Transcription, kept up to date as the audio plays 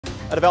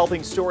A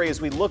developing story as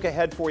we look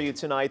ahead for you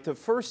tonight. The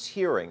first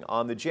hearing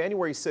on the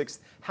January 6th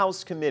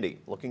House committee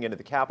looking into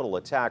the Capitol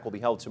attack will be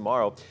held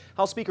tomorrow.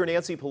 House Speaker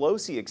Nancy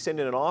Pelosi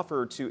extended an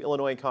offer to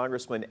Illinois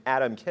Congressman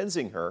Adam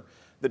Kinzinger.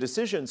 The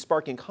decision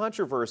sparking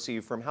controversy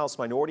from House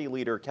Minority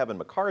Leader Kevin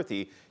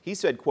McCarthy. He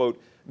said, quote,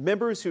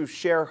 "Members who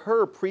share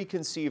her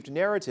preconceived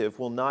narrative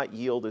will not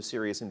yield a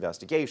serious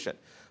investigation."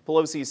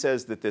 Pelosi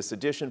says that this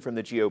addition from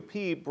the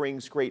GOP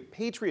brings great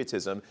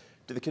patriotism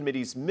to the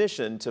committee's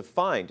mission to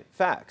find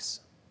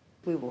facts.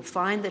 We will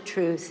find the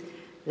truth.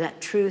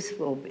 That truth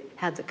will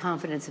have the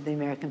confidence of the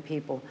American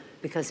people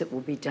because it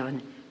will be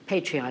done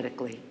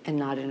patriotically and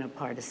not in a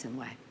partisan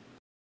way.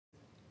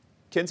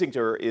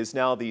 Kinzinger is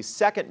now the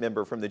second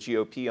member from the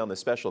GOP on the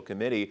special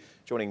committee,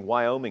 joining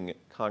Wyoming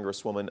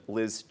Congresswoman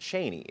Liz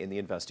Cheney in the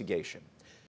investigation.